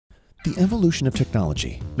The evolution of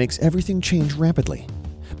technology makes everything change rapidly.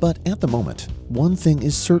 But at the moment, one thing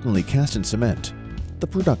is certainly cast in cement: the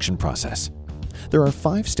production process. There are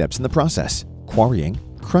 5 steps in the process: quarrying,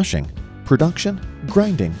 crushing, production,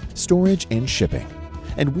 grinding, storage, and shipping.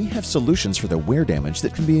 And we have solutions for the wear damage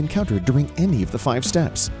that can be encountered during any of the 5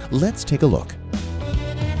 steps. Let's take a look.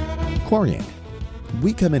 Quarrying.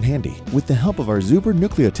 We come in handy with the help of our Zuber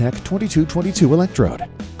Nucleotech 2222 electrode,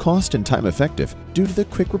 cost and time effective due to the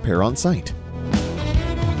quick repair on site.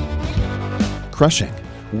 Crushing.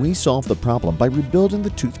 We solve the problem by rebuilding the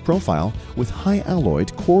tooth profile with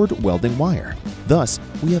high-alloyed cord welding wire. Thus,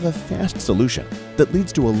 we have a fast solution that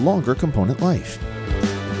leads to a longer component life.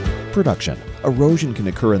 Production. Erosion can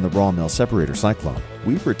occur in the raw mill separator cyclone.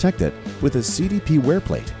 We protect it with a CDP wear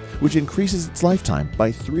plate, which increases its lifetime by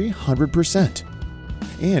 300%.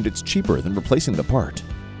 And it's cheaper than replacing the part.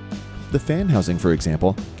 The fan housing, for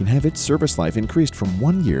example, can have its service life increased from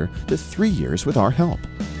 1 year to 3 years with our help.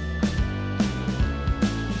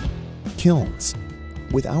 Kilns.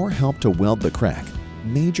 With our help to weld the crack,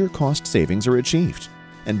 major cost savings are achieved,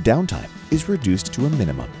 and downtime is reduced to a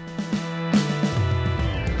minimum.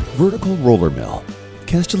 Vertical roller mill.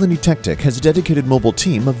 Castolin Eutectic has a dedicated mobile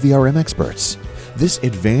team of VRM experts. This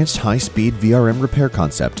advanced high-speed VRM repair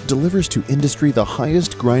concept delivers to industry the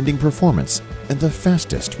highest grinding performance and the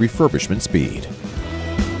fastest refurbishment speed.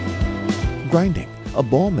 Grinding. A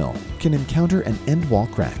ball mill can encounter an end wall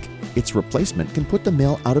crack. Its replacement can put the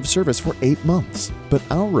mill out of service for 8 months, but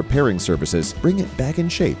our repairing services bring it back in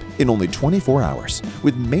shape in only 24 hours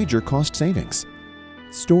with major cost savings.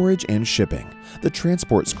 Storage and shipping. The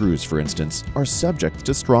transport screws, for instance, are subject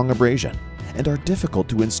to strong abrasion and are difficult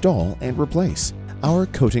to install and replace. Our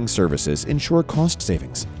coating services ensure cost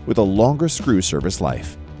savings with a longer screw service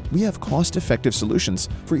life. We have cost-effective solutions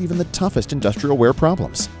for even the toughest industrial wear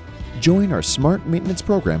problems. Join our smart maintenance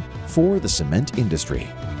program for the cement industry.